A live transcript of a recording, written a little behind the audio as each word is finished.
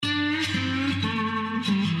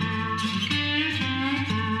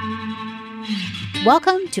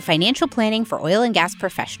Welcome to Financial Planning for Oil and Gas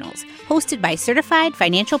Professionals, hosted by certified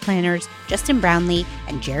financial planners Justin Brownlee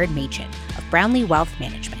and Jared Machin of Brownlee Wealth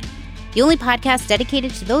Management. The only podcast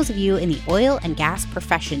dedicated to those of you in the oil and gas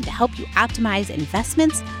profession to help you optimize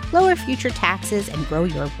investments, lower future taxes, and grow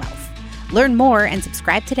your wealth. Learn more and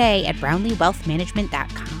subscribe today at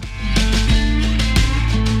brownleewealthmanagement.com.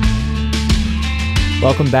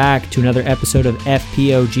 Welcome back to another episode of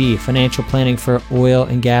FPOG, Financial Planning for Oil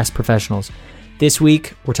and Gas Professionals. This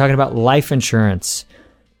week, we're talking about life insurance.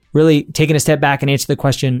 Really taking a step back and answer the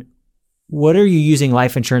question, what are you using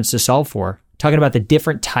life insurance to solve for? Talking about the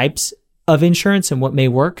different types of insurance and what may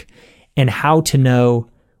work, and how to know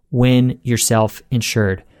when you're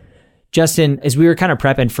self-insured. Justin, as we were kind of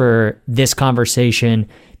prepping for this conversation,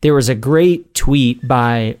 there was a great tweet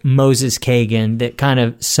by Moses Kagan that kind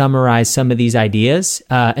of summarized some of these ideas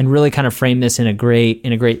and really kind of framed this in a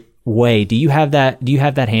great way. Do you have that? Do you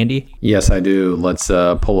have that handy? Yes, I do. Let's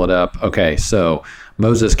pull it up. Okay, so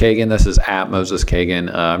Moses Kagan, this is at Moses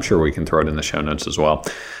Kagan. I'm sure we can throw it in the show notes as well.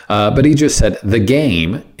 But he just said, the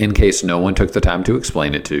game, in case no one took the time to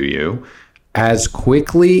explain it to you, as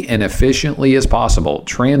quickly and efficiently as possible,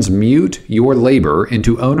 transmute your labor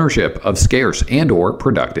into ownership of scarce and or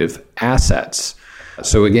productive assets.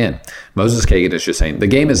 So again, Moses Kagan is just saying, the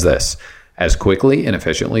game is this. As quickly and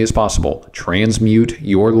efficiently as possible, transmute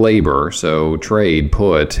your labor. So trade,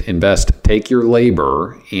 put, invest, take your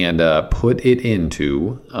labor and put it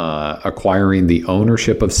into acquiring the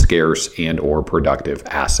ownership of scarce and or productive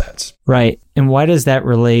assets. Right. And why does that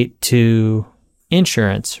relate to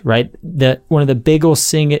insurance, right? One of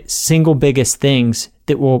the single biggest things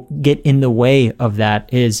that will get in the way of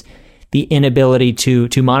that is the inability to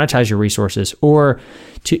monetize your resources, or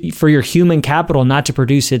for your human capital not to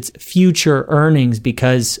produce its future earnings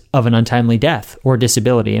because of an untimely death or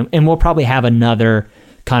disability. And we'll probably have another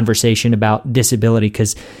conversation about disability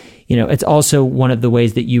because, it's also one of the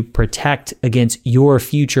ways that you protect against your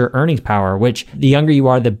future earnings power, which the younger you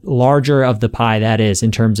are, the larger of the pie that is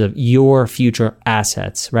in terms of your future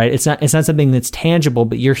assets, right? It's not something that's tangible,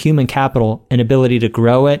 but your human capital and ability to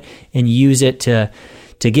grow it and use it to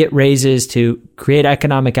get raises, to create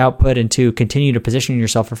economic output, and to continue to position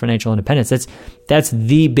yourself for financial independence. That's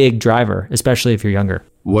the big driver, especially if you're younger.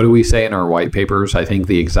 What do we say in our white papers? I think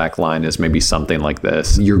the exact line is maybe something like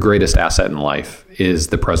this. Your greatest asset in life is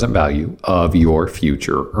the present value of your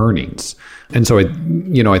future earnings. And so, I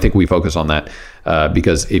think we focus on that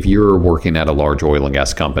because if you're working at a large oil and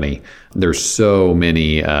gas company, there's so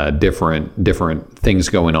many different things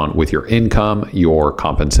going on with your income, your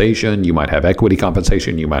compensation. You might have equity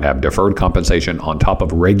compensation. You might have deferred compensation on top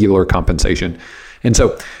of regular compensation. And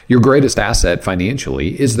so your greatest asset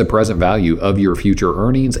financially is the present value of your future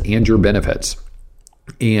earnings and your benefits.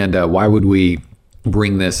 And why would we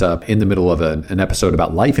bring this up in the middle of an episode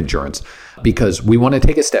about life insurance? Because we want to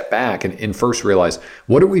take a step back and first realize,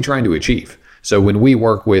 what are we trying to achieve? So when we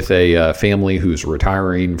work with a family who's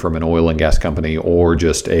retiring from an oil and gas company, or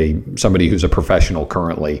just somebody who's a professional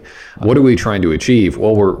currently, what are we trying to achieve?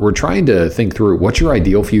 Well, we're trying to think through what's your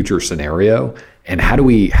ideal future scenario, and how do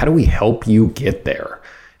we help you get there?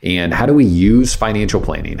 And how do we use financial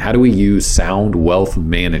planning? How do we use sound wealth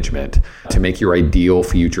management to make your ideal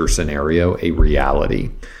future scenario a reality?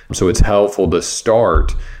 So it's helpful to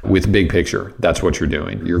start with big picture. That's what you're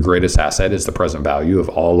doing. Your greatest asset is the present value of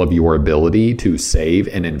all of your ability to save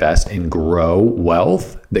and invest and grow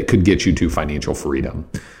wealth that could get you to financial freedom.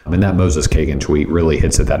 And that Moses Kagan tweet really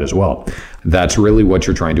hits at that as well. That's really what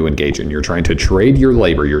you're trying to engage in. You're trying to trade your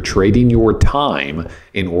labor. You're trading your time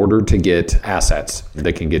in order to get assets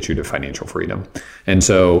that can get you to financial freedom. And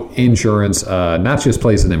so insurance not just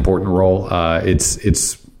plays an important role.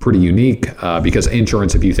 It's pretty unique because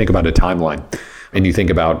insurance, if you think about a timeline and you think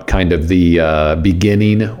about kind of the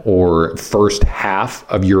beginning or first half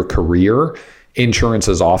of your career, insurance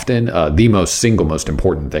is often the single most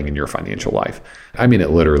important thing in your financial life. I mean, it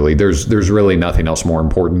literally, there's really nothing else more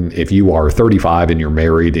important. If you are 35 and you're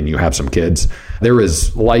married and you have some kids, there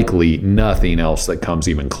is likely nothing else that comes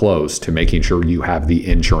even close to making sure you have the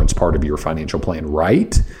insurance part of your financial plan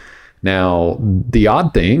right. Now, the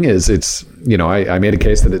odd thing is I made a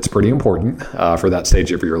case that it's pretty important for that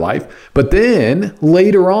stage of your life. But then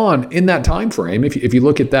later on in that time frame, if you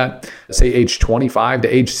look at that, say, age 25 to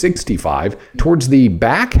age 65, towards the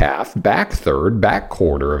back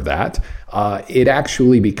quarter of that, it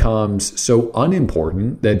actually becomes so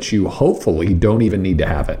unimportant that you hopefully don't even need to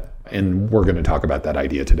have it. And we're going to talk about that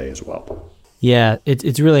idea today as well. Yeah,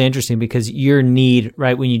 it's really interesting because your need,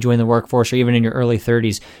 right, when you join the workforce or even in your early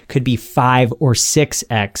 30s could be 5 or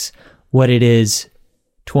 6x what it is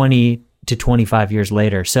 20 to 25 years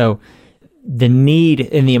later. So the need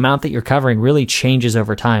and the amount that you're covering really changes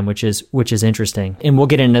over time, which is interesting. And we'll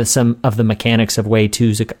get into some of the mechanics of way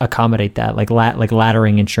to accommodate that, like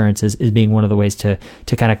laddering insurance is being one of the ways to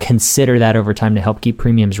kind of consider that over time to help keep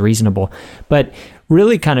premiums reasonable. But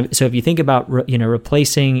really so if you think about,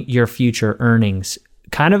 replacing your future earnings,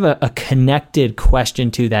 kind of a connected question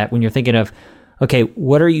to that when you're thinking of, okay,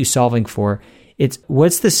 what are you solving for? It's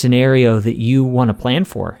what's the scenario that you want to plan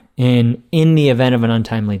for in the event of an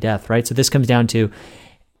untimely death, right? So this comes down to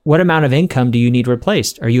what amount of income do you need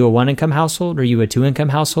replaced? Are you a 1-income household? Are you a 2-income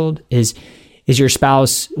household? Is your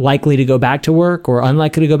spouse likely to go back to work or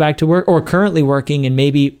unlikely to go back to work, or currently working and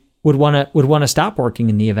maybe would want to stop working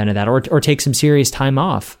in the event of that, or take some serious time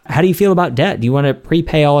off? How do you feel about debt? Do you want to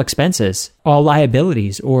prepay all expenses, all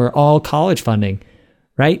liabilities, or all college funding,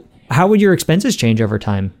 right? How would your expenses change over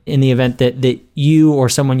time in the event that you or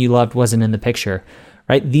someone you loved wasn't in the picture,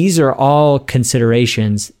 right? These are all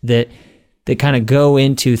considerations that kind of go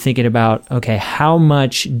into thinking about, okay, how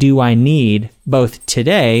much do I need both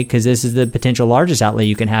today, because this is the potential largest outlay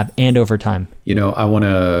you can have, and over time? I want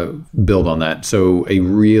to build on that. So a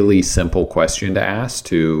really simple question to ask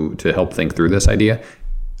to help think through this idea: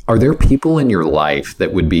 are there people in your life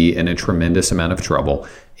that would be in a tremendous amount of trouble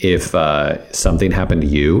if something happened to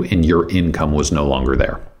you and your income was no longer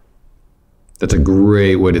there? That's a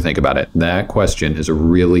great way to think about it. That question is a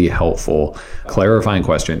really helpful, clarifying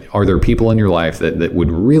question. Are there people in your life that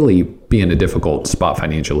would really be in a difficult spot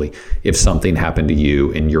financially if something happened to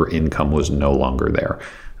you and your income was no longer there?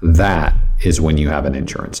 That is when you have an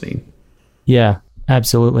insurance need. Yeah,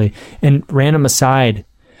 absolutely. And random aside,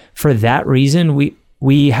 for that reason,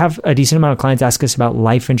 we have a decent amount of clients ask us about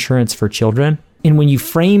life insurance for children. And when you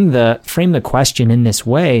frame the question in this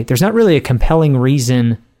way, there's not really a compelling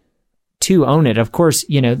reason to own it. Of course,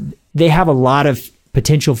 they have a lot of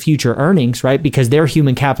potential future earnings, right? Because their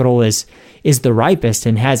human capital is the ripest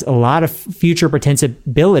and has a lot of future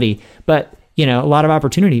potentiality, but a lot of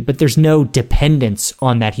opportunity, but there's no dependence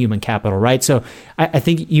on that human capital, right? So I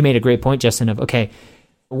think you made a great point, Justin, of, okay,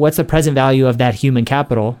 what's the present value of that human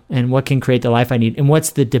capital and what can create the life I need? And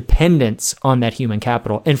what's the dependence on that human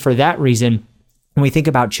capital? And for that reason, when we think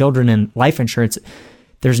about children and life insurance,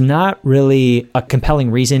 there's not really a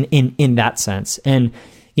compelling reason in that sense. And,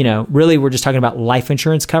 really we're just talking about life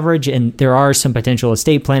insurance coverage, and there are some potential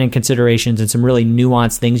estate planning considerations and some really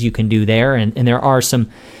nuanced things you can do there. And there are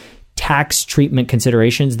some tax treatment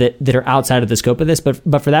considerations that are outside of the scope of this.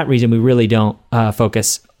 But for that reason, we really don't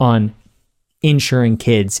focus on insuring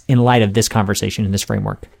kids in light of this conversation in this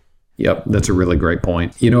framework. Yep, that's a really great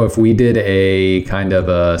point. If we did a kind of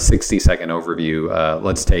a 60-second overview,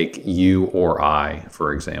 let's take you or I,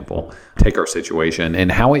 for example, take our situation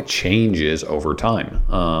and how it changes over time.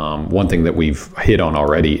 One thing that we've hit on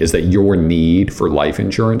already is that your need for life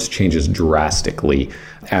insurance changes drastically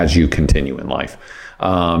as you continue in life.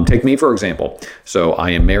 Take me, for example. So I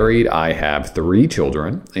am married. I have 3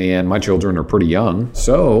 children, and my children are pretty young.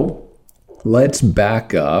 So let's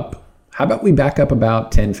back up. How about we back up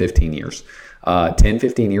about 10, 15 years? 10,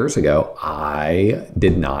 15 years ago, I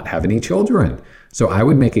did not have any children. So I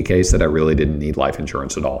would make a case that I really didn't need life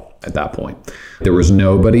insurance at all at that point. There was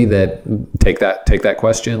nobody that take that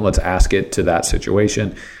question. Let's ask it to that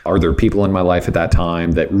situation. Are there people in my life at that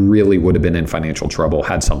time that really would have been in financial trouble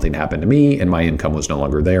had something happened to me and my income was no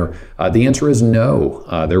longer there? The answer is no.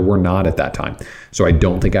 There were not at that time. So I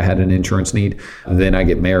don't think I had an insurance need. Then I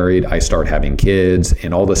get married, I start having kids,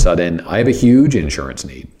 and all of a sudden I have a huge insurance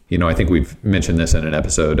need. I think we've mentioned this in an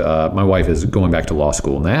episode. My wife is going back to law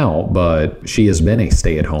school now, but she has been a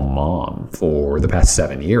stay-at-home mom for the past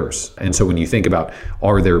 7 years. And so when you think about,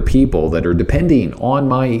 are there people that are depending on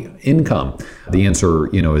my income? The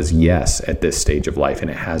answer, is yes at this stage of life,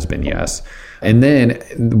 and it has been yes. And then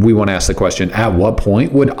we want to ask the question, at what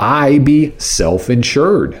point would I be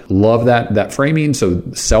self-insured? Love that framing. So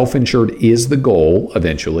self-insured is the goal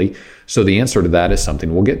eventually. So the answer to that is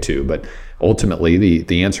something we'll get to. But ultimately,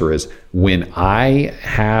 the answer is when I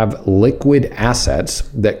have liquid assets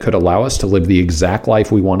that could allow us to live the exact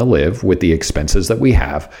life we want to live with the expenses that we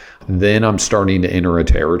have, then I'm starting to enter a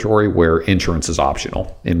territory where insurance is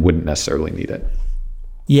optional and wouldn't necessarily need it.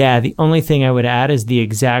 Yeah, the only thing I would add is the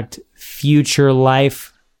exact future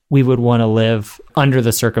life we would want to live under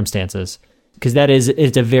the circumstances, because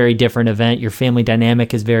it's a very different event. Your family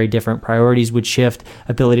dynamic is very different. Priorities would shift.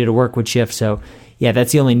 Ability to work would shift. So yeah,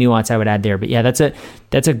 that's the only nuance I would add there. But yeah, that's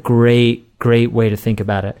a great way to think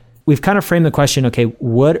about it. We've kind of framed the question, okay,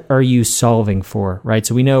 what are you solving for, right?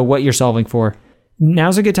 So we know what you're solving for.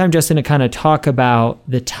 Now's a good time, Justin, to kind of talk about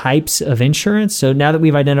the types of insurance. So now that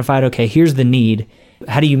we've identified, okay, here's the need,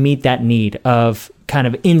 how do you meet that need of kind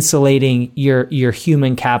of insulating your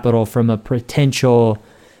human capital from a potential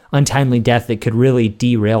untimely death that could really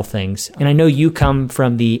derail things. And I know you come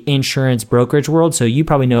from the insurance brokerage world, so you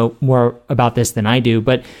probably know more about this than I do,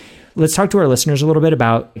 but let's talk to our listeners a little bit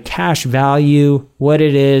about cash value, what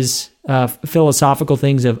it is, philosophical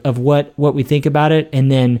things of what we think about it, and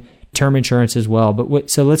then term insurance as well. But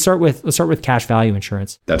so let's start with cash value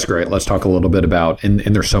insurance. That's great. Let's talk a little bit about, and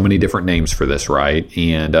there's so many different names for this, right?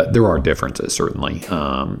 And there are differences, certainly.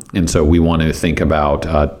 And so we want to think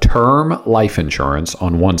about term life insurance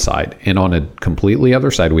on one side. And on a completely other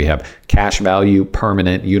side, we have cash value,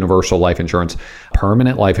 permanent, universal life insurance,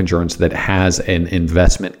 permanent life insurance that has an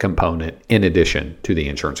investment component in addition to the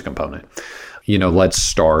insurance component. Let's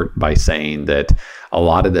start by saying that a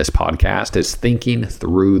lot of this podcast is thinking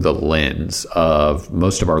through the lens of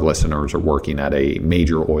most of our listeners are working at a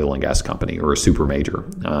major oil and gas company or a super major.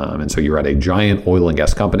 And so you're at a giant oil and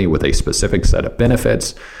gas company with a specific set of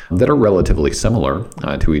benefits that are relatively similar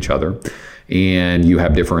to each other. And you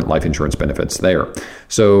have different life insurance benefits there.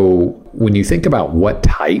 So when you think about what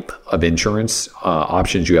type of insurance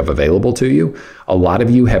options you have available to you, a lot of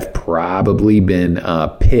you have probably been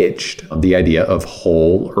pitched the idea of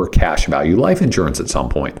whole or cash value life insurance at some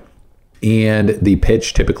point. And the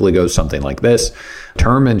pitch typically goes something like this.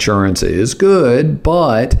 Term insurance is good,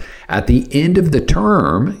 but at the end of the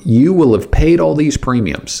term, you will have paid all these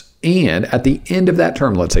premiums. And at the end of that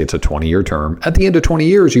term, let's say it's a 20-year term, at the end of 20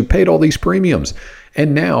 years, you've paid all these premiums.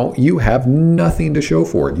 And now you have nothing to show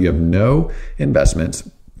for it. You have no investments.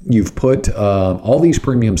 You've put all these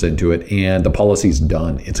premiums into it, and the policy's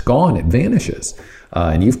done. It's gone. It vanishes.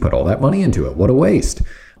 And you've put all that money into it. What a waste.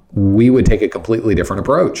 We would take a completely different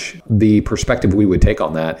approach. The perspective we would take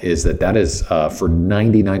on that is that is, for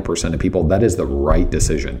 99% of people, that is the right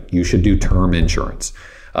decision. You should do term insurance.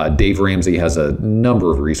 Dave Ramsey has a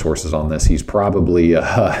number of resources on this. He's probably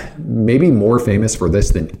maybe more famous for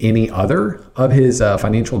this than any other of his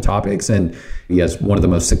financial topics. And he has one of the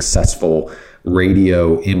most successful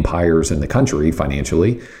radio empires in the country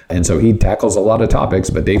financially. And so he tackles a lot of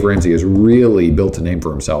topics, but Dave Ramsey has really built a name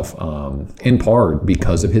for himself in part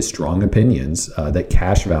because of his strong opinions that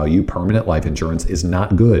cash value permanent life insurance is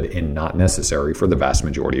not good and not necessary for the vast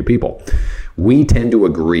majority of people. We tend to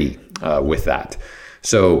agree with that.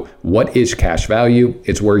 So what is cash value?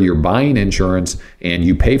 It's where you're buying insurance and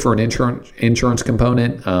you pay for an insurance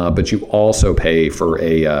component, but you also pay for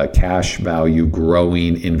a cash value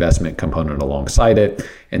growing investment component alongside it.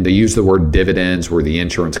 And they use the word dividends, where the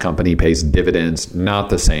insurance company pays dividends, not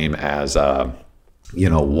the same as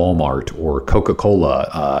Walmart or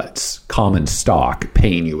Coca-Cola, it's common stock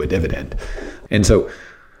paying you a dividend. And so,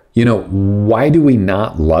 why do we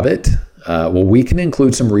not love it? Well, we can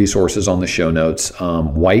include some resources on the show notes.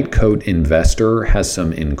 White Coat Investor has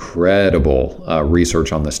some incredible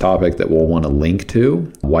research on this topic that we'll want to link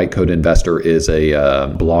to. White Coat Investor is a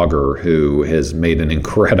blogger who has made an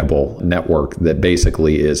incredible network that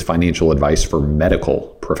basically is financial advice for medical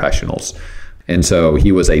professionals. And so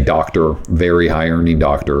he was a doctor, very high earning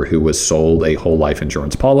doctor, who was sold a whole life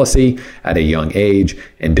insurance policy at a young age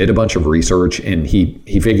and did a bunch of research. And he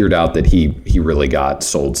figured out that he really got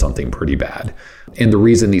sold something pretty bad. And the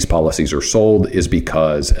reason these policies are sold is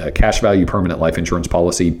because a cash value permanent life insurance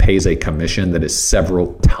policy pays a commission that is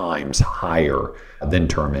several times higher than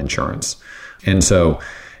term insurance. And so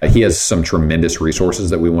he has some tremendous resources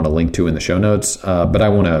that we want to link to in the show notes, but I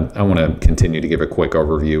want to continue to give a quick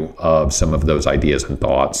overview of some of those ideas and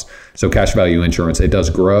thoughts. So cash value insurance, it does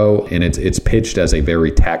grow, and it's pitched as a very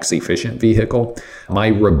tax efficient vehicle. My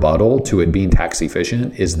rebuttal to it being tax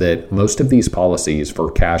efficient is that most of these policies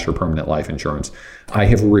for cash or permanent life insurance, I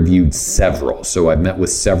have reviewed several. So I've met with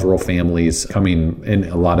several families coming in,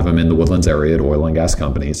 a lot of them in the Woodlands area at oil and gas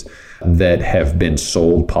companies, that have been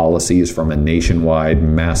sold policies from a nationwide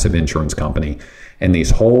massive insurance company. And these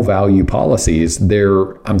whole value policies,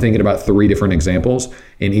 I'm thinking about 3 different examples.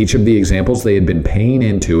 In each of the examples, they had been paying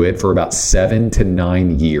into it for about 7 to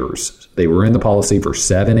 9 years. They were in the policy for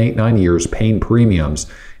 7, 8, 9 years, paying premiums.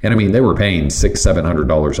 And I mean, they were paying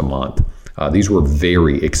 $600-$700 a month. These were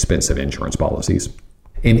very expensive insurance policies.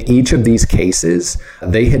 In each of these cases,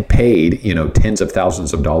 they had paid, tens of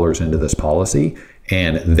thousands of dollars into this policy,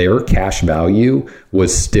 and their cash value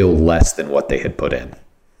was still less than what they had put in.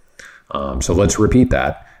 So let's repeat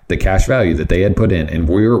that. The cash value that they had put in, and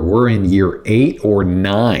we're in year 8 or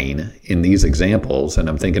 9 in these examples, and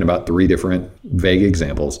I'm thinking about 3 different vague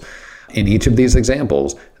examples. In each of these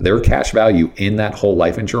examples, their cash value in that whole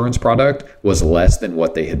life insurance product was less than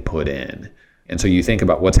what they had put in. And so you think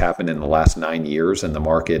about what's happened in the last 9 years, and the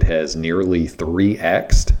market has nearly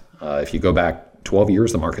 3x'd. If you go back 12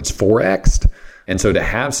 years, the market's 4x'd. And so to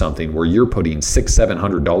have something where you're putting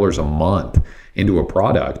 $600-700 a month into a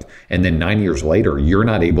product, and then 9 years later, you're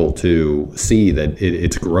not able to see that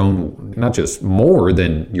it's grown not just more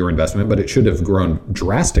than your investment, but it should have grown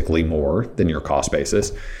drastically more than your cost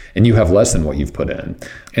basis, and you have less than what you've put in.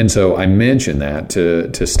 And so I mentioned that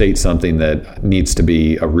to state something that needs to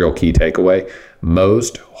be a real key takeaway.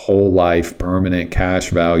 Most whole life permanent cash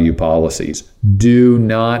value policies do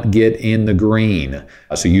not get in the green.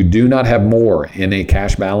 So you do not have more in a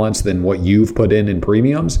cash balance than what you've put in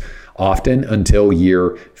premiums, often until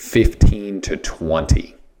year 15 to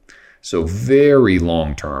 20. So very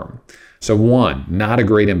long term. So one, not a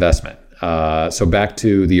great investment. So back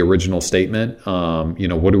to the original statement,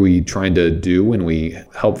 what are we trying to do when we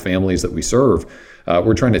help families that we serve?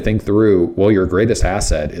 We're trying to think through, well, your greatest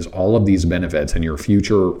asset is all of these benefits and your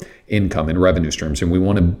future income and revenue streams. And we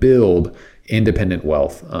want to build independent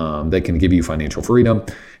wealth that can give you financial freedom.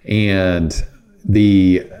 And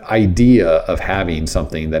the idea of having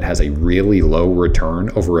something that has a really low return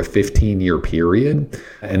over a 15-year period,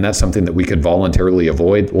 and that's something that we could voluntarily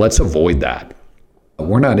avoid, let's avoid that.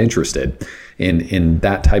 We're not interested in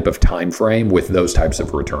that type of time frame with those types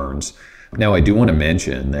of returns. Now, I do want to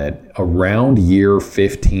mention that around year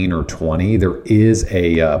 15 or 20, there is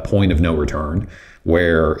a point of no return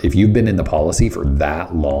where if you've been in the policy for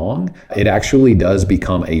that long, it actually does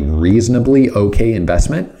become a reasonably okay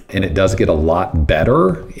investment, and it does get a lot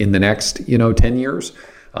better in the next 10 years.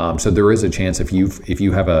 So there is a chance if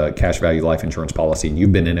you have a cash value life insurance policy and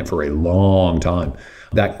you've been in it for a long time,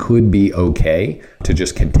 that could be okay to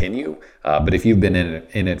just continue. But if you've been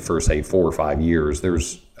in it for, say, 4 or 5 years,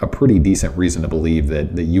 there's a pretty decent reason to believe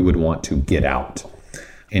that you would want to get out.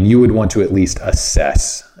 And you would want to at least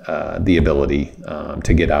assess the ability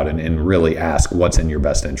to get out and really ask what's in your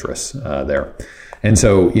best interests there. And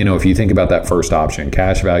so, if you think about that first option,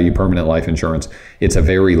 cash value, permanent life insurance, it's a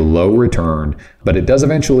very low return, but it does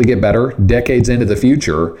eventually get better decades into the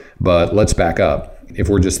future. But let's back up. If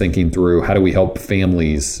we're just thinking through how do we help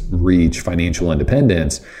families reach financial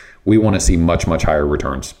independence, we want to see much, much higher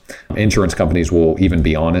returns. Insurance companies will even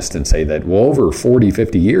be honest and say that, well, over 40,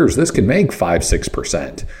 50 years, this could make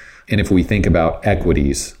 5-6%. And if we think about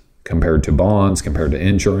equities compared to bonds, compared to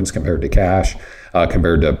insurance, compared to cash,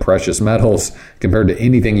 compared to precious metals, compared to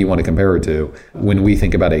anything you want to compare it to, when we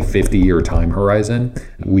think about a 50-year time horizon,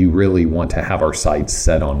 we really want to have our sights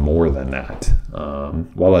set on more than that.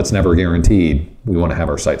 While that's never guaranteed, we want to have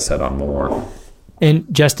our sights set on more. And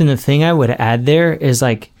Justin, the thing I would add there is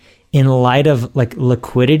in light of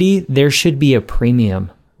liquidity, there should be a premium,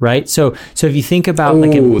 right? So if you think about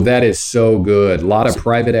that is so good. A lot of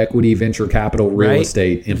private equity, venture capital, real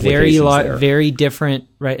estate implications there. Very different,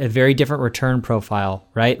 right? A very different return profile,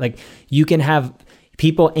 right? You can have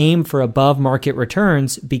people aim for above market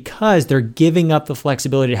returns because they're giving up the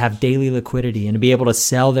flexibility to have daily liquidity and to be able to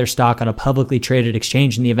sell their stock on a publicly traded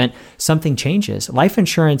exchange in the event something changes. Life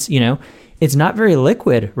insurance, it's not very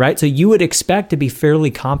liquid, right? So you would expect to be fairly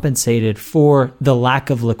compensated for the lack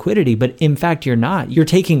of liquidity, but in fact, you're not. You're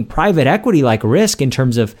taking private equity-like risk in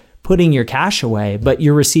terms of putting your cash away, but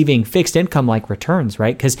you're receiving fixed income-like returns,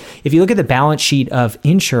 right? Because if you look at the balance sheet of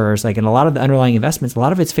insurers, in a lot of the underlying investments, a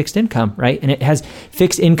lot of it's fixed income, right? And it has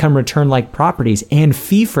fixed income return-like properties and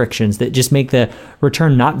fee frictions that just make the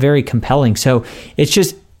return not very compelling. So it's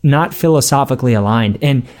just not philosophically aligned.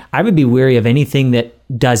 And I would be wary of anything that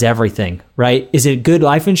does everything, right? Is it good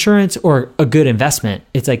life insurance or a good investment?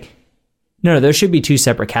 It's no, there should be two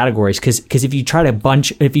separate categories because if you try to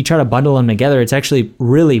bundle them together, it's actually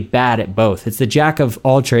really bad at both. It's the jack of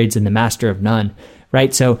all trades and the master of none,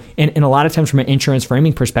 right? So, and a lot of times from an insurance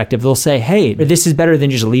framing perspective, they'll say, hey, this is better than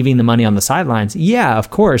just leaving the money on the sidelines. Yeah, of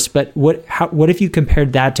course. But what if you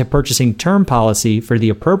compared that to purchasing term policy for the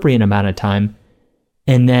appropriate amount of time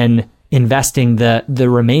and then investing the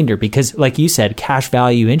remainder? Because like you said, cash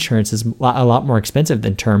value insurance is a lot more expensive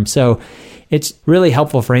than term. So it's really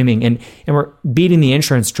helpful framing. And we're beating the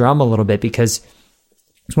insurance drum a little bit because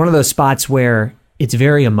it's one of those spots where it's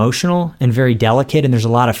very emotional and very delicate and there's a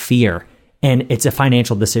lot of fear and it's a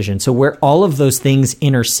financial decision. So where all of those things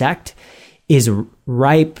intersect is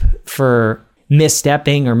ripe for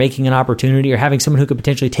misstepping or making an opportunity or having someone who could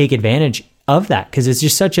potentially take advantage of that. Because it's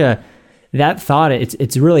just that thought,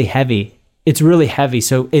 it's really heavy. It's really heavy.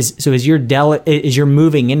 So as you're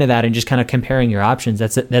moving into that and just kind of comparing your options,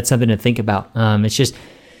 that's something to think about. It's just,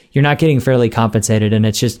 you're not getting fairly compensated, and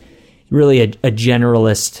it's just really a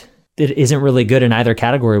generalist that isn't really good in either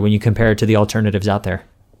category when you compare it to the alternatives out there.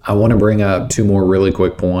 I want to bring up two more really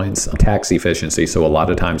quick points. Tax efficiency. So a lot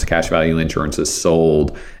of times cash value insurance is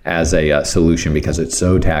sold as a solution because it's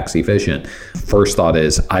so tax efficient. First thought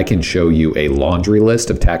is I can show you a laundry list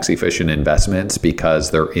of tax efficient investments because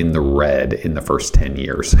they're in the red in the first 10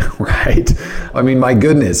 years, right? I mean, my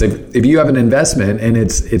goodness, if you have an investment and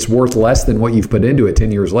it's worth less than what you've put into it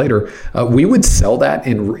 10 years later, we would sell that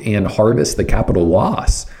and harvest the capital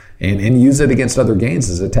loss and use it against other gains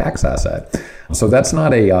as a tax asset. So that's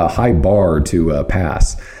not a high bar to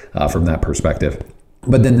pass from that perspective.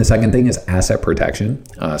 But then the second thing is asset protection.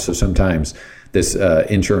 So sometimes this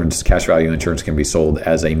insurance, cash value insurance, can be sold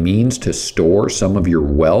as a means to store some of your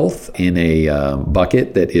wealth in a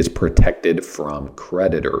bucket that is protected from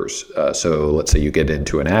creditors. So let's say you get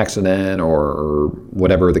into an accident or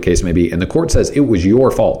whatever the case may be, and the court says it was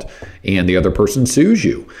your fault and the other person sues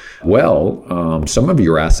you. Well, some of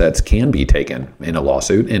your assets can be taken in a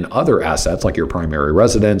lawsuit, and other assets like your primary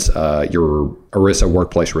residence, your ERISA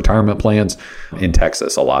workplace retirement plans. In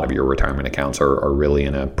Texas, a lot of your retirement accounts are really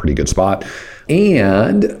in a pretty good spot.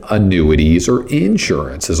 And annuities or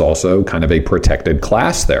insurance is also kind of a protected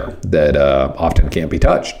class there that often can't be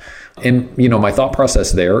touched. And, my thought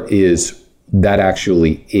process there is that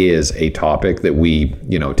actually is a topic that we,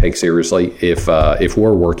 take seriously. If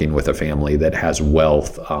we're working with a family that has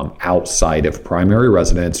wealth outside of primary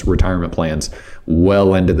residence, retirement plans,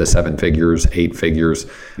 well into the 7 figures, 8 figures,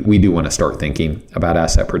 we do want to start thinking about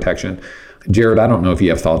asset protection. Jared, I don't know if you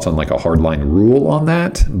have thoughts on like a hardline rule on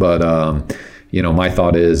that, but my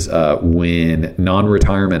thought is when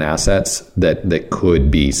non-retirement assets that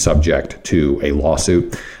could be subject to a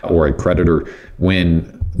lawsuit or a creditor,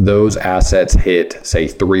 when those assets hit, say,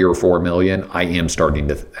 3 or 4 million, I am starting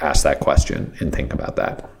to ask that question and think about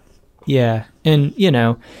that. Yeah. And,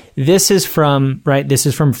 this is from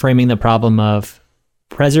framing the problem of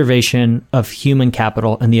preservation of human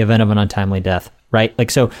capital in the event of an untimely death, right?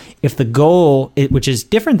 Like, so if the goal, which is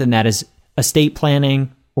different than that, is estate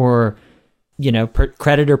planning or,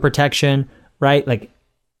 creditor protection, right? Like,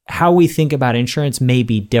 how we think about insurance may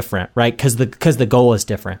be different, right? Because the goal is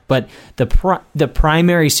different. But the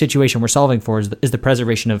primary situation we're solving for is the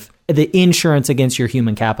preservation of the insurance against your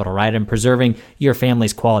human capital, right? And preserving your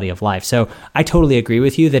family's quality of life. So I totally agree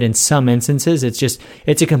with you that in some instances,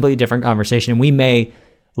 it's a completely different conversation. And we may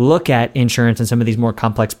look at insurance and some of these more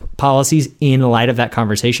complex policies in light of that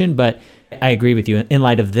conversation. But I agree with you in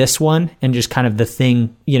light of this one and just kind of the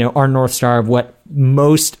thing, our North Star of what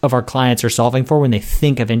most of our clients are solving for when they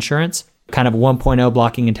think of insurance, kind of 1.0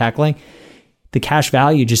 blocking and tackling, the cash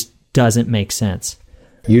value just doesn't make sense.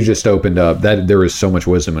 You just opened up that there is so much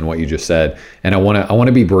wisdom in what you just said. And I want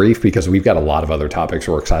to be brief because we've got a lot of other topics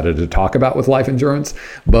we're excited to talk about with life insurance.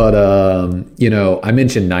 But, I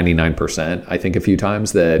mentioned 99%, I think a few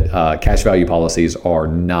times, that cash value policies are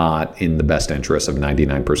not in the best interest of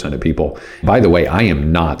 99% of people. By the way, I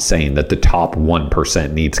am not saying that the top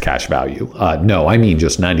 1% needs cash value. No, I mean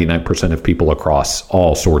just 99% of people across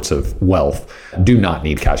all sorts of wealth do not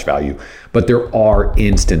need cash value. But there are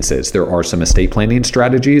instances, there are some estate planning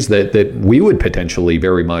strategies that we would potentially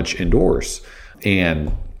very much endorse.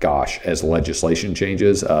 And gosh, as legislation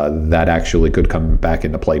changes, that actually could come back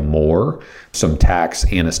into play more. Some tax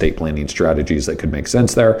and estate planning strategies that could make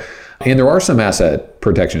sense there. And there are some asset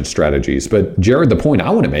protection strategies. But Jared, the point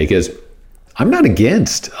I want to make is I'm not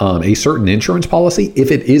against a certain insurance policy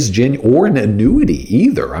if it is or an annuity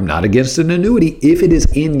either. I'm not against an annuity if it is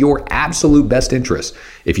in your absolute best interest.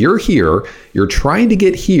 If you're here, you're trying to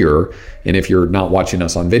get here, and if you're not watching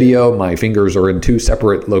us on video, my fingers are in 2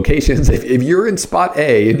 separate locations. If you're in spot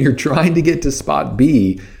A and you're trying to get to spot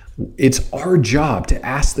B, it's our job to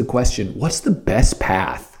ask the question, what's the best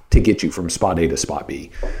path to get you from spot A to spot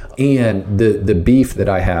B? And the beef that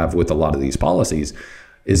I have with a lot of these policies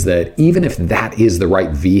is that even if that is the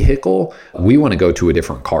right vehicle, we want to go to a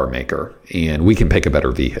different car maker and we can pick a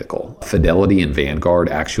better vehicle. Fidelity and Vanguard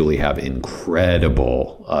actually have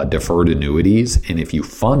incredible deferred annuities. And if you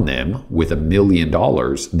fund them with $1 million,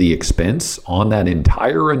 the expense on that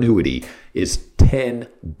entire annuity is 10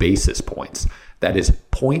 basis points. That is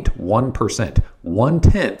 0.1%,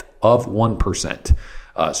 0.1%.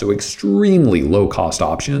 So extremely low cost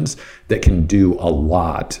options that can do a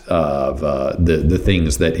lot of the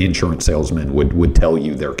things that insurance salesmen would tell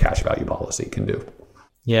you their cash value policy can do.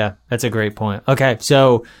 Yeah, that's a great point. Okay,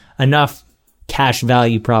 so enough cash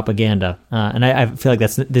value propaganda. And I feel like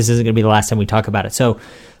this isn't going to be the last time we talk about it. So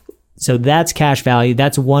that's cash value.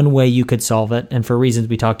 That's one way you could solve it. And for reasons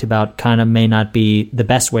we talked about, kind of may not be the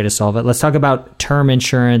best way to solve it. Let's talk about term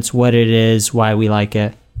insurance, what it is, why we like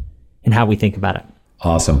it, and how we think about it.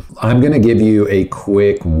 Awesome. I'm going to give you a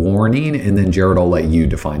quick warning, and then Jared, I'll let you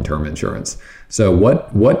define term insurance. So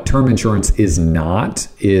what term insurance is not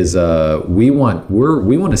is we want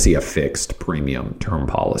to see a fixed premium term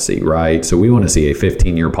policy, right? So we want to see a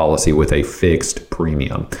 15-year policy with a fixed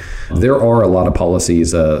premium. There are a lot of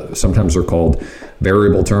policies. Sometimes they're called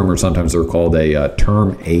variable term, or sometimes they're called a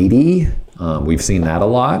term 80. We've seen that a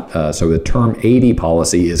lot. So the term 80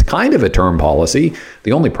 policy is kind of a term policy.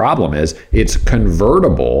 The only problem is it's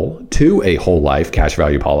convertible to a whole life cash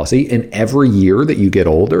value policy. And every year that you get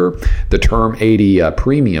older, the term 80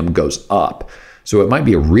 premium goes up. So it might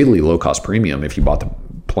be a really low cost premium if you bought the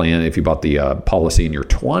plan, if you bought the policy in your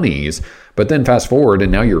 20s, but then fast forward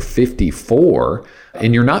and now you're 54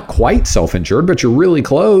 and you're not quite self-insured, but you're really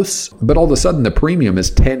close. But all of a sudden the premium is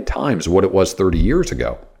 10 times what it was 30 years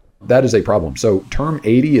ago. That is a problem. So term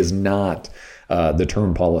 80 is not the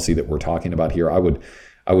term policy that we're talking about here. I would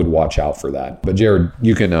watch out for that. But Jared,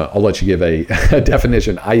 you can. I'll let you give a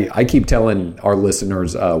definition. I keep telling our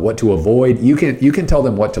listeners what to avoid. You can tell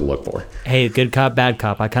them what to look for. Hey, good cop, bad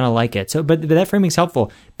cop. I kind of like it. So, but that framing's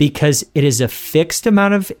helpful because it is a fixed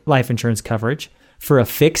amount of life insurance coverage for a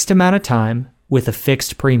fixed amount of time with a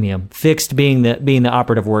fixed premium. Fixed being the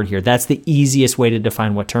operative word here. That's the easiest way to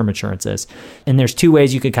define what term insurance is. And there's two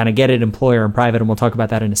ways you could kind of get it, employer and private, and we'll talk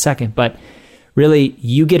about that in a second. But really,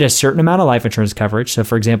 you get a certain amount of life insurance coverage. So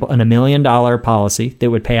for example, a $1 million policy that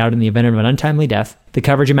would pay out in the event of an untimely death. The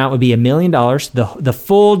coverage amount would be $1 million, the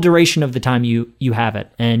full duration of the time you have it.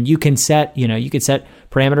 And you can set, you could set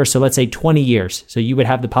parameters. So let's say 20 years. So you would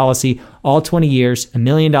have the policy all 20 years, $1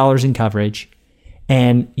 million in coverage.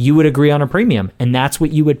 And you would agree on a premium, and that's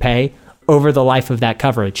what you would pay over the life of that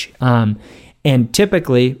coverage. And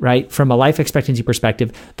typically, right, from a life expectancy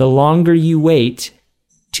perspective, the longer you wait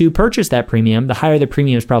to purchase that premium, the higher the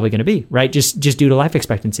premium is probably going to be, right? Just due to life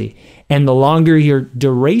expectancy. And the longer your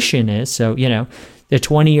duration is, so, the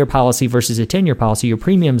 20-year policy versus a 10-year policy, your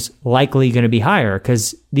premium's likely going to be higher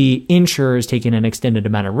because the insurer is taking an extended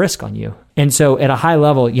amount of risk on you. And so at a high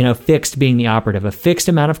level, fixed being the operative, a fixed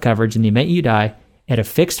amount of coverage in the event you die, at a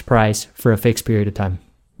fixed price for a fixed period of time.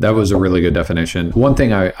 That was a really good definition. One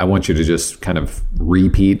thing I want you to just kind of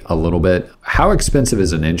repeat a little bit. How expensive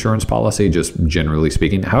is an insurance policy, just generally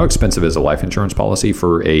speaking? How expensive is a life insurance policy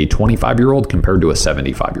for a 25-year-old compared to a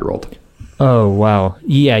 75-year-old? Oh, wow.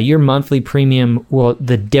 Yeah, your monthly premium,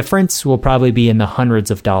 the difference will probably be in the hundreds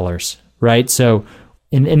of dollars, right? So,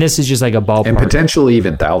 and this is just like a ballpark. And potentially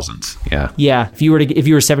even thousands, yeah. Yeah, if you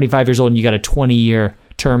were 75 years old and you got a 20-year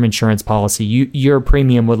term insurance policy, your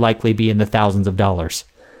premium would likely be in the thousands of dollars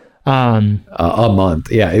a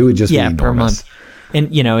month. Yeah, it would just be enormous. Per month.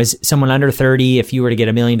 And as someone under 30, if you were to get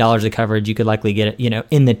 $1 million of coverage, you could likely get it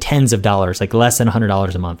in the tens of dollars, like less than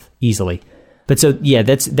 $100 a month easily. But so yeah,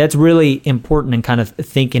 that's really important in kind of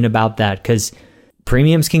thinking about that because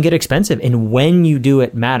premiums can get expensive, and when you do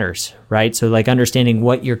it matters, right? So like understanding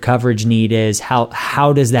what your coverage need is,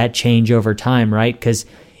 how does that change over time, right? Because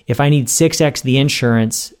if I need 6x the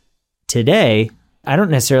insurance today, I don't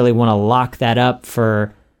necessarily want to lock that up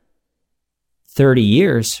for 30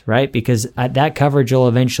 years, right? Because that coverage will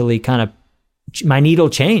eventually my need will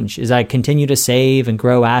change as I continue to save and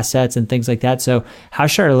grow assets and things like that. So how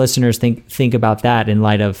should our listeners think about that in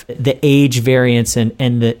light of the age variance and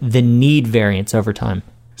the need variance over time?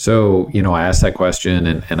 So, I asked that question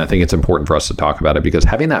and I think it's important for us to talk about it because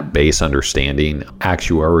having that base understanding,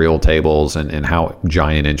 actuarial tables and how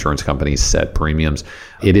giant insurance companies set premiums,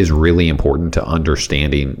 it is really important to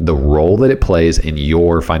understanding the role that it plays in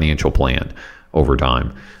your financial plan over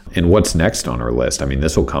time. And what's next on our list? I mean,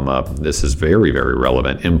 this will come up. This is very, very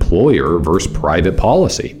relevant. Employer versus private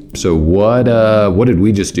policy. So what did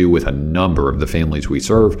we just do with a number of the families we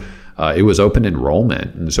serve? It was open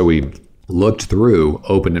enrollment. And so we looked through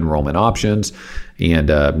open enrollment options and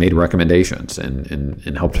made recommendations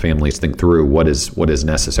and helped families think through what is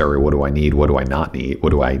necessary, what do I need, what do I not need,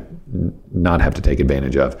 what do I not have to take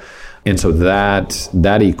advantage of. And so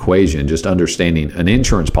that equation, just understanding an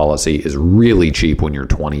insurance policy is really cheap when you're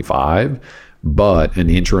 25, but an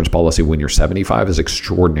insurance policy when you're 75 is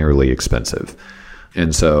extraordinarily expensive.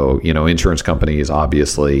 And so, insurance companies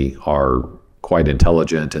obviously are quite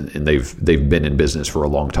intelligent and they've been in business for a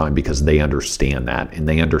long time because they understand that and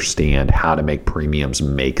they understand how to make premiums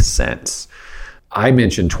make sense. I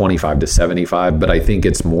mentioned 25 to 75, but I think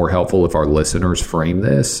it's more helpful if our listeners frame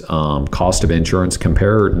this. Cost of insurance,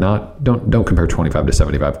 don't compare 25 to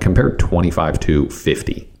 75, compare 25 to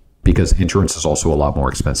 50 because insurance is also a lot more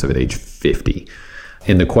expensive at age 50.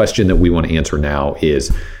 And the question that we want to answer now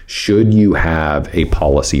is, should you have a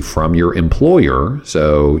policy from your employer?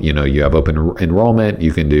 So, you have open enrollment,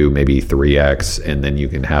 you can do maybe 3X, and then you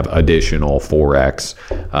can have additional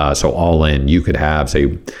 4X. So all in, you could have,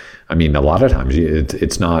 say, a lot of times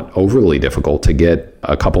it's not overly difficult to get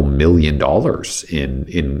a couple $1 million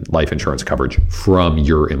in life insurance coverage from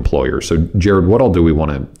your employer. So Jared, what all do we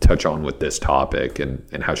want to touch on with this topic,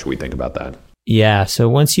 and how should we think about that? Yeah. So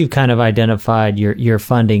once you've kind of identified your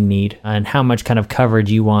funding need and how much kind of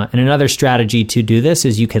coverage you want, and another strategy to do this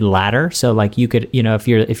is you could ladder. So like you could, if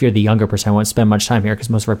you're the younger person, I won't spend much time here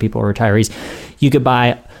because most of our people are retirees. You could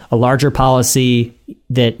buy a larger policy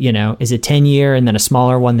that, is a 10-year and then a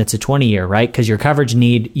smaller one that's a 20-year, right? Because your coverage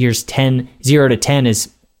need years 0 to 10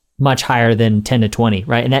 is much higher than 10 to 20,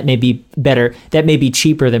 right? And that may be better. That may be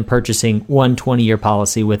cheaper than purchasing one 20-year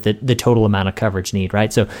policy with the total amount of coverage need,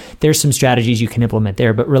 right? So there's some strategies you can implement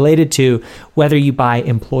there. But related to whether you buy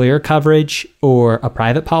employer coverage or a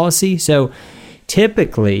private policy, so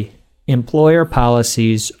typically employer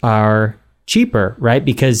policies are cheaper, right?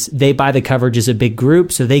 Because they buy the coverage as a big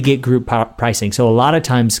group, so they get group pricing. So a lot of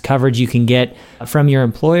times coverage you can get from your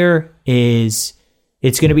employer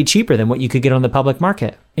it's going to be cheaper than what you could get on the public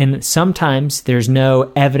market. And sometimes there's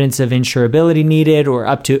no evidence of insurability needed or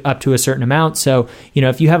up to a certain amount. So,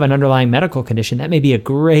 if you have an underlying medical condition, that may be a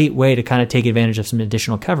great way to kind of take advantage of some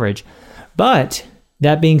additional coverage. But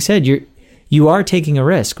that being said, you are taking a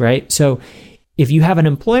risk, right? So if you have an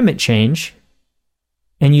employment change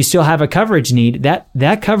and you still have a coverage need,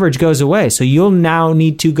 that coverage goes away. So you'll now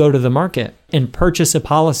need to go to the market and purchase a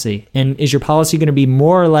policy. And is your policy going to be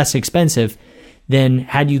more or less expensive than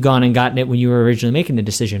had you gone and gotten it when you were originally making the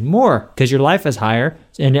decision? More, because your life is higher.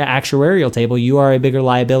 In an actuarial table, you are a bigger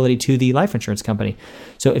liability to the life insurance company.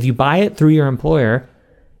 So if you buy it through your employer,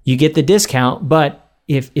 you get the discount, but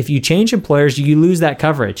if you change employers, you lose that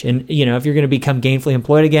coverage. And if you're going to become gainfully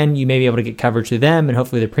employed again, you may be able to get coverage through them, and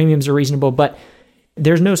hopefully the premiums are reasonable, but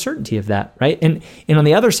there's no certainty of that, right? And on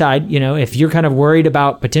the other side, if you're kind of worried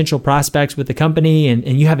about potential prospects with the company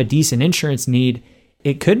and you have a decent insurance need,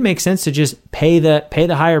 it could make sense to just pay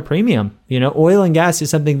the higher premium. Oil and gas is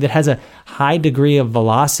something that has a high degree of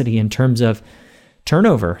velocity in terms of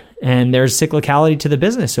turnover, and there's cyclicality to the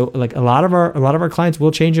business. So like a lot of our clients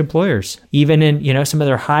will change employers, even in some of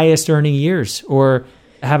their highest earning years, or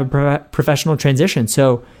have a professional transition.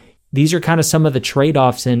 So these are kind of some of the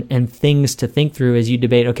trade-offs and things to think through as you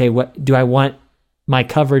debate, okay, what do I want my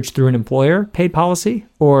coverage through an employer paid policy,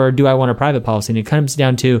 or do I want a private policy? And it comes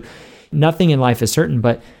down to, nothing in life is certain,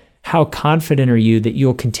 but how confident are you that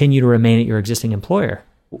you'll continue to remain at your existing employer?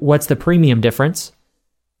 What's the premium difference?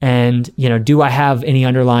 And, do I have any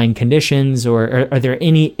underlying conditions, or are there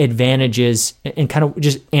any advantages, and kind of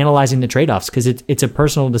just analyzing the trade-offs, because it's a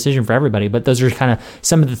personal decision for everybody. But those are kind of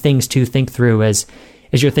some of the things to think through as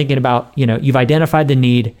you're thinking about, you've identified the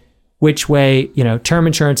need, which way, term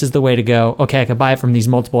insurance is the way to go. Okay, I could buy it from these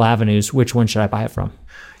multiple avenues. Which one should I buy it from?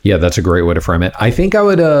 Yeah, that's a great way to frame it. I think I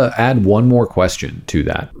would add one more question to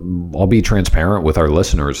that. I'll be transparent with our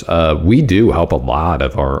listeners. We do help a lot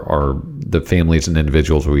of the families and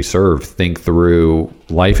individuals we serve think through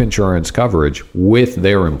life insurance coverage with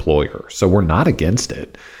their employer. So we're not against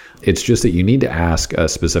it. It's just that you need to ask a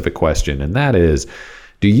specific question, and that is,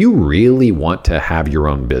 do you really want to have your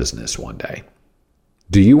own business one day?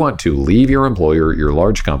 Do you want to leave your employer, your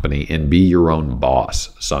large company, and be your own boss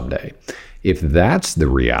someday? If that's the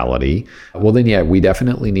reality, well, then, yeah, we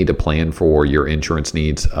definitely need to plan for your insurance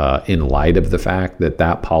needs in light of the fact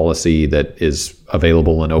that policy that is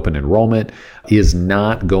available in open enrollment is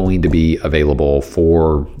not going to be available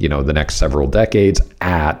for, the next several decades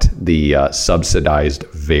at the subsidized,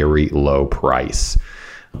 very low price.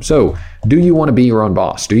 So do you want to be your own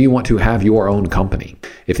boss? Do you want to have your own company?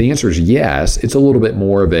 If the answer is yes, it's a little bit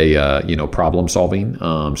more of a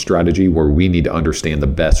problem-solving strategy where we need to understand the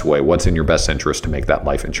best way, what's in your best interest to make that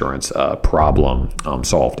life insurance problem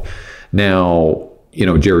solved. Now,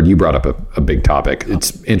 Jared, you brought up a big topic.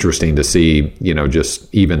 It's interesting to see,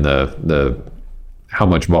 just even the how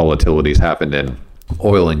much volatility has happened in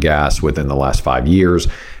oil and gas within the last 5 years,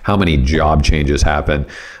 how many job changes happen,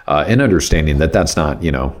 and understanding that that's not,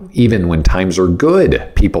 even when times are good,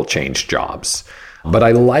 people change jobs. But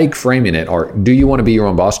I like framing it, do you want to be your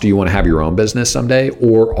own boss? Do you want to have your own business someday?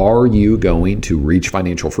 Or are you going to reach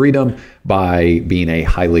financial freedom by being a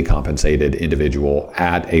highly compensated individual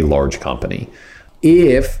at a large company?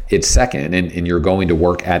 If it's second and you're going to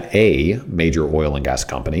work at a major oil and gas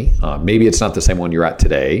company, maybe it's not the same one you're at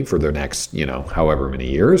today for the next, however many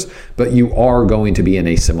years, but you are going to be in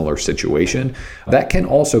a similar situation. That can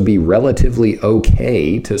also be relatively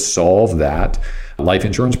okay to solve that life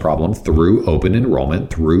insurance problem through open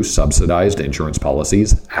enrollment, through subsidized insurance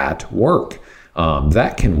policies at work.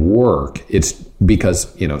 That can work. It's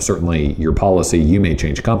because, certainly your policy, you may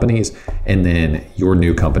change companies, and then your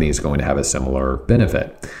new company is going to have a similar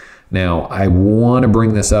benefit. Now, I want to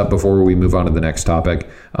bring this up before we move on to the next topic.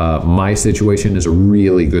 My situation is a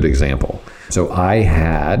really good example. So I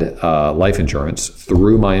had life insurance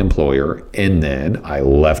through my employer, and then I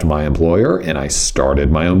left my employer and I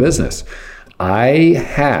started my own business. I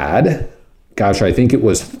had, I think it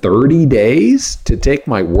was 30 days to take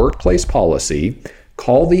my workplace policy,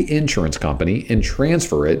 call the insurance company, and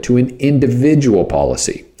transfer it to an individual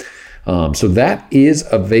policy. So that is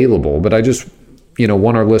available, but I just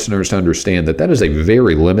want our listeners to understand that is a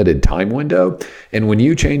very limited time window. And when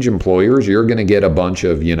you change employers, you're going to get a bunch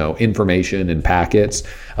of, information and packets.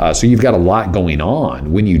 So you've got a lot going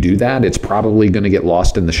on. When you do that, it's probably going to get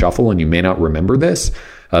lost in the shuffle and you may not remember this.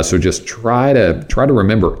 So just try to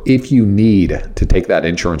remember, if you need to take that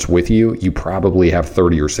insurance with you, you probably have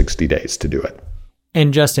 30 or 60 days to do it.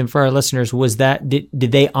 And Justin, for our listeners, did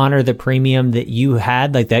they honor the premium that you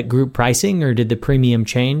had, like that group pricing, or did the premium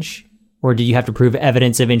change? Or did you have to prove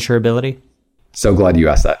evidence of insurability? So glad you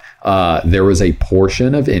asked that. There was a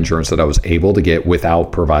portion of insurance that I was able to get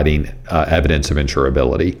without providing evidence of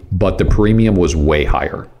insurability, but the premium was way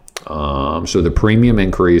higher. So the premium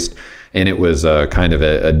increased, and it was kind of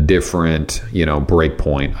a different, break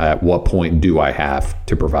point. At what point do I have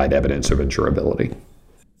to provide evidence of insurability?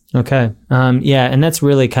 Okay. Yeah. And that's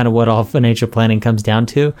really kind of what all financial planning comes down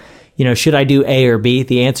to. Should I do A or B?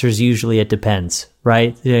 The answer is usually it depends,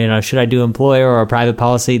 right? Should I do employer or a private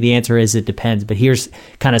policy? The answer is it depends. But here's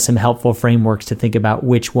kind of some helpful frameworks to think about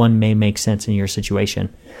which one may make sense in your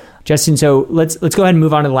situation. Justin, so let's go ahead and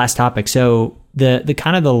move on to the last topic. So the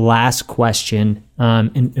kind of the last question,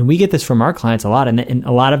 and we get this from our clients a lot, and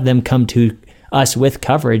a lot of them come to us with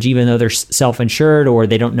coverage, even though they're self-insured or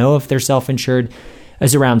they don't know if they're self-insured,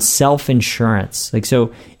 is around self-insurance. Like,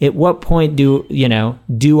 so at what point do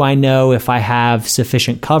I know if I have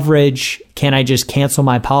sufficient coverage? Can I just cancel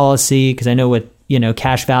my policy? Because I know with,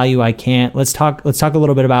 cash value, I can't. Let's talk a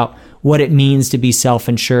little bit about what it means to be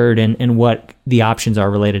self-insured and what the options are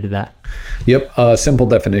related to that. Yep. Simple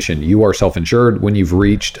definition. You are self-insured when you've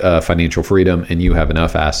reached financial freedom and you have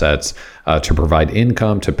enough assets to provide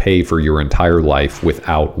income to pay for your entire life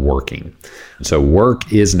without working. So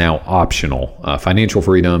work is now optional. Financial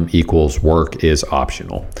freedom equals work is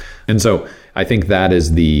optional. And so I think that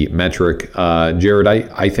is the metric. Jared,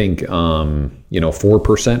 I think,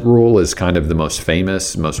 4% rule is kind of the most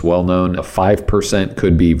famous, most well-known. 5%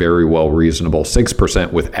 could be very well reasonable.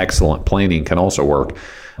 6% with excellent planning can also work.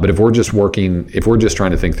 But if we're just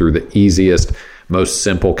trying to think through the easiest, most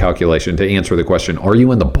simple calculation to answer the question, are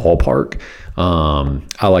you in the ballpark?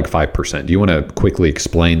 I like 5%. Do you want to quickly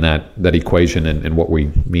explain that equation and what we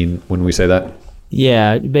mean when we say that?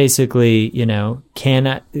 Yeah, basically, can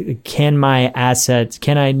I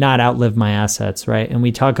not outlive my assets, right? And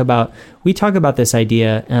we talk about this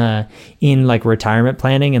idea in like retirement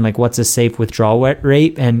planning and like what's a safe withdrawal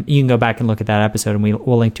rate, and you can go back and look at that episode, and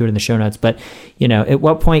we'll link to it in the show notes. But at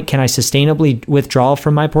what point can I sustainably withdraw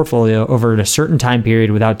from my portfolio over a certain time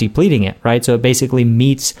period without depleting it, right? So it basically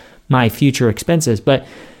meets my future expenses. But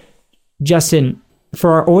Justin,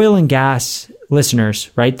 for our oil and gas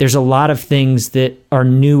listeners, right, there's a lot of things that are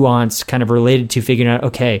nuanced, kind of related to figuring out,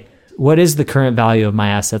 okay, what is the current value of my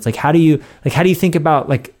assets? Like, how do you think about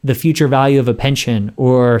like the future value of a pension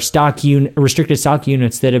or restricted stock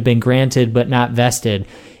units that have been granted but not vested?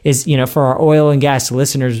 Is, for our oil and gas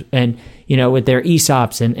listeners, and with their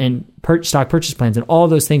ESOPs and stock purchase plans and all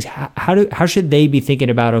those things, how should they be thinking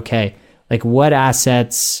about, okay, like what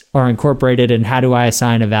assets are incorporated and how do I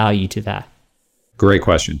assign a value to that? Great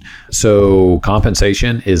question. So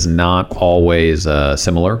compensation is not always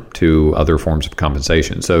similar to other forms of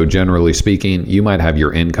compensation. So generally speaking, you might have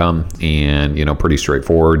your income and, pretty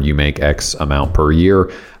straightforward. You make X amount per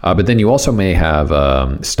year. But then you also may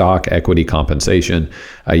have stock equity compensation.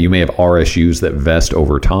 You may have RSUs that vest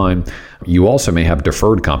over time. You also may have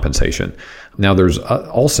deferred compensation. Now, there's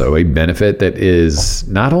also a benefit that is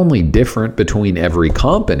not only different between every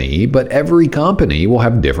company, but every company will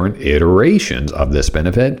have different iterations of this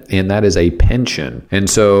benefit, and that is a pension. And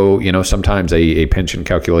so, sometimes a pension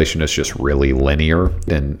calculation is just really linear,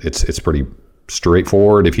 and it's pretty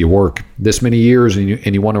straightforward. If you work this many years and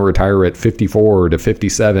you want to retire at 54 to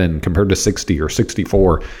 57 compared to 60 or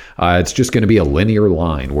 64, it's just going to be a linear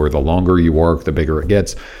line where the longer you work, the bigger it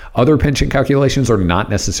gets. Other pension calculations are not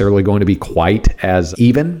necessarily going to be quite as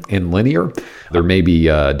even and linear. There may be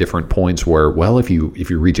different points where, well, if you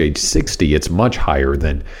reach age 60, it's much higher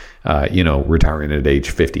than retiring at age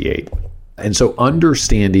 58. And so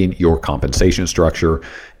understanding your compensation structure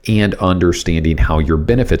and understanding how your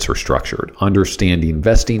benefits are structured, understanding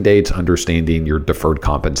vesting dates, understanding your deferred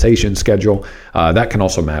compensation schedule, that can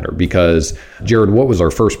also matter because, Jared, what was our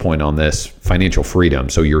first point on this? Financial freedom.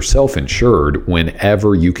 So you're self-insured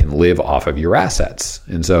whenever you can live off of your assets.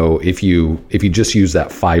 And so if you just use that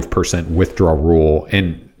 5% withdrawal rule,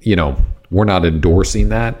 and, we're not endorsing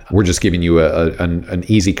that. We're just giving you an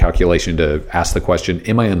easy calculation to ask the question,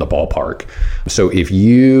 am I in the ballpark? So if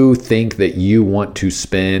you think that you want to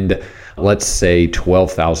spend, let's say,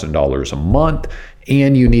 $12,000 a month,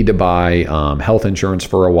 and you need to buy health insurance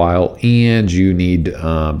for a while, and you need,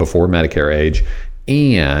 before Medicare age,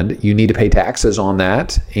 and you need to pay taxes on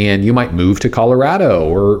that, and you might move to Colorado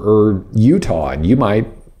or Utah, and you might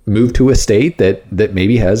move to a state that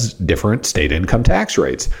maybe has different state income tax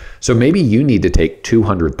rates. So maybe you need to take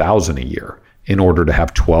 $200,000 a year in order to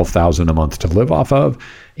have $12,000 a month to live off of,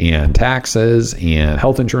 and taxes and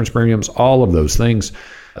health insurance premiums, all of those things.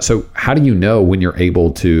 So how do you know when you're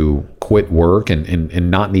able to quit work and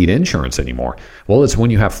not need insurance anymore? Well, it's when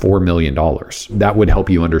you have $4 million. That would help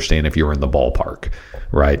you understand if you're in the ballpark,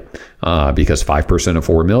 right? Because 5% of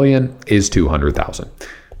 $4 million is $200,000.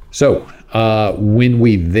 So when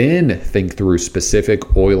we then think through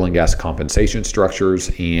specific oil and gas compensation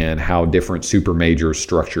structures and how different super majors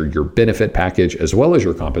structure your benefit package as well as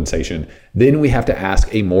your compensation, then we have to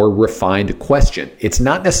ask a more refined question. It's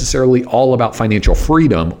not necessarily all about financial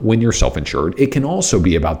freedom when you're self-insured. It can also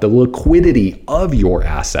be about the liquidity of your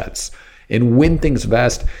assets. And when things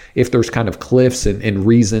vest, if there's kind of cliffs and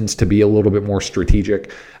reasons to be a little bit more strategic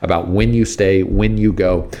about when you stay, when you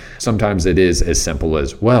go, sometimes it is as simple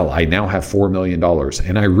as, well, I now have $4 million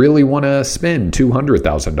and I really want to spend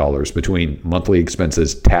 $200,000 between monthly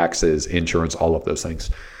expenses, taxes, insurance, all of those things.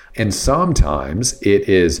 And sometimes it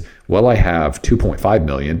is, well, I have $2.5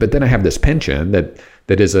 million, but then I have this pension that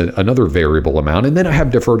is another variable amount. And then I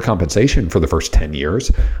have deferred compensation for the first 10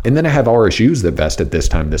 years. And then I have RSUs that vest at this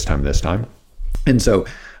time. And so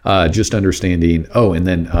just understanding, and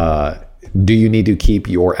then do you need to keep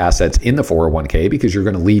your assets in the 401k because you're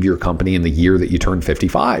going to leave your company in the year that you turn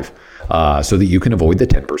 55 so that you can avoid the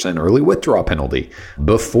 10% early withdrawal penalty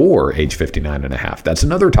before age 59 and a half. That's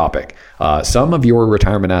another topic. Some of your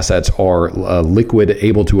retirement assets are liquid,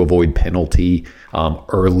 able to avoid penalty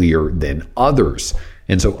earlier than others.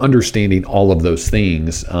 And so understanding all of those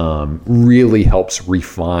things really helps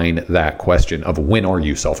refine that question of when are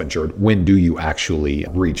you self-insured? When do you actually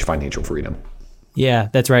reach financial freedom? Yeah,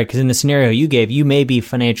 that's right. Because in the scenario you gave, you may be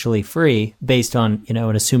financially free based on, an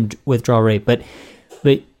assumed withdrawal rate. But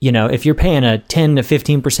if you're paying a 10 to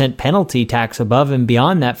 15% penalty tax above and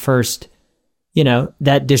beyond that first,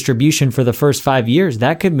 that distribution for the first 5 years,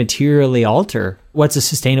 that could materially alter what's a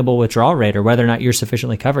sustainable withdrawal rate or whether or not you're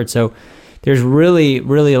sufficiently covered. So there's really,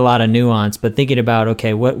 really a lot of nuance, but thinking about,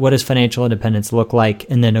 okay, what does financial independence look like?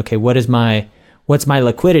 And then, okay, what's my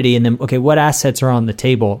liquidity? And then, okay, what assets are on the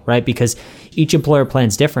table, right? Because each employer plan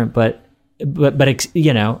is different, but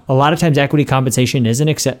a lot of times equity compensation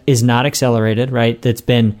is not accelerated, right? That's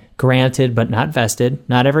been granted, but not vested.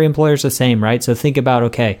 Not every employer is the same, right? So think about,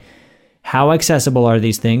 okay, how accessible are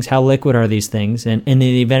these things? How liquid are these things? And in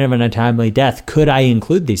the event of an untimely death, could I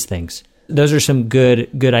include these things? Those are some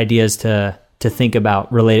good ideas to think about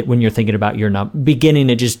related when you're thinking about beginning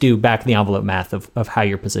to just do back of the envelope math of how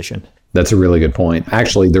you're positioned. That's a really good point.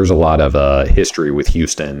 Actually, there's a lot of history with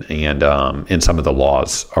Houston and some of the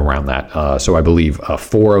laws around that. So I believe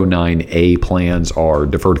 409A plans are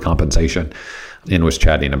deferred compensation, and was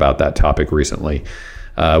chatting about that topic recently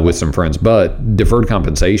with some friends. But deferred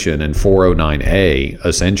compensation and 409A,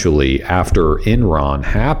 essentially after Enron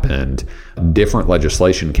happened, different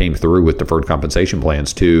legislation came through with deferred compensation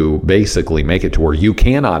plans to basically make it to where you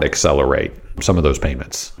cannot accelerate some of those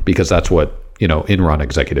payments, because that's what Enron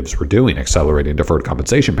executives were doing, accelerating deferred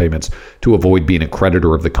compensation payments to avoid being a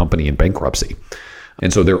creditor of the company in bankruptcy.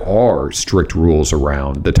 And so there are strict rules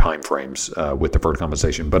around the timeframes with deferred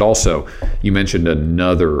compensation. But also, you mentioned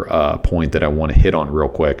another point that I want to hit on real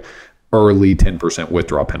quick: early 10%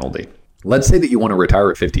 withdrawal penalty. Let's say that you want to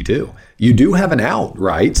retire at 52. You do have an out,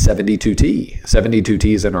 right? 72T.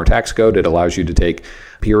 72T is in our tax code. It allows you to take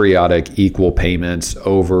periodic equal payments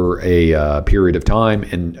over a period of time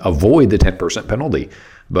and avoid the 10% penalty.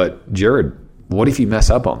 But Jared, what if you mess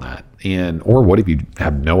up on that? Or what if you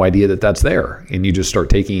have no idea that that's there and you just start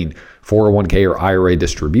taking 401k or IRA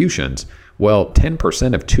distributions? Well,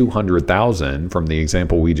 10% of 200,000 from the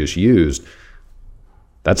example we just used,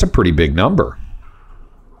 that's a pretty big number.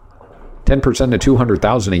 10% of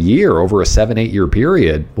 200,000 a year over a 7-8 year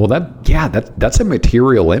period. Well, that's a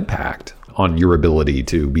material impact on your ability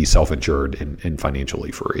to be self-insured and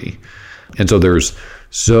financially free. And so there's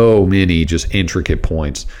so many just intricate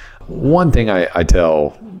points. One thing I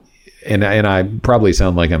tell, and I probably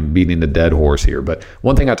sound like I'm beating the dead horse here, but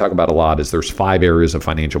one thing I talk about a lot is there's 5 areas of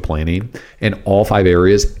financial planning, and all 5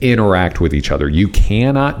 areas interact with each other. You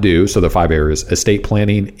cannot do, so the 5 areas: estate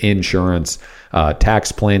planning, insurance,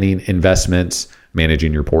 tax planning, investments,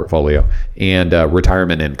 managing your portfolio, and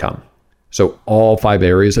retirement income. So all 5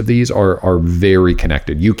 areas of these are very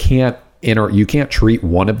connected. You can't treat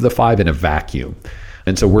one of the 5 in a vacuum.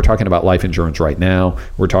 And so we're talking about life insurance right now.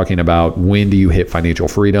 We're talking about when do you hit financial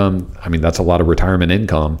freedom? I mean, that's a lot of retirement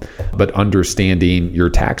income, but understanding your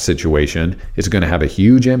tax situation is going to have a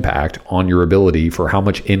huge impact on your ability for how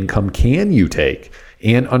much income can you take,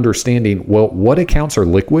 and understanding, well, what accounts are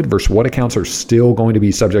liquid versus what accounts are still going to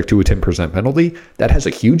be subject to a 10% penalty. That has a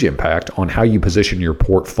huge impact on how you position your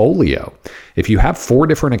portfolio. If you have 4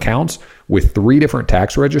 different accounts with 3 different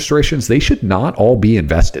tax registrations, they should not all be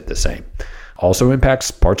invested the same. Also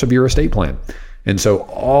impacts parts of your estate plan. And so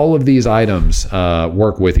all of these items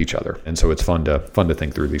work with each other. And so it's fun to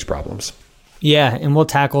think through these problems. Yeah, and we'll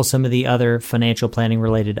tackle some of the other financial planning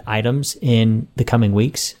related items in the coming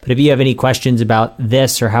weeks. But if you have any questions about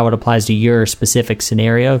this or how it applies to your specific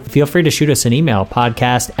scenario, feel free to shoot us an email,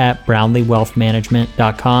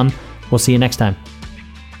 podcast@brownleewealthmanagement.com. We'll see you next time.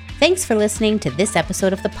 Thanks for listening to this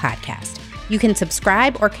episode of the podcast. You can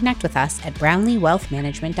subscribe or connect with us at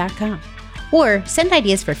brownleewealthmanagement.com. Or send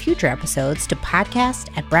ideas for future episodes to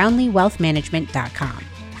podcast@brownleewealthmanagement.com.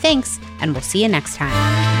 Thanks, and we'll see you next time.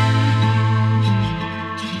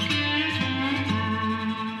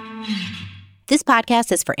 This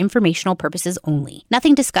podcast is for informational purposes only.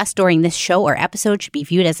 Nothing discussed during this show or episode should be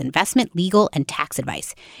viewed as investment, legal, and tax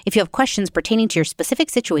advice. If you have questions pertaining to your specific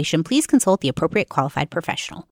situation, please consult the appropriate qualified professional.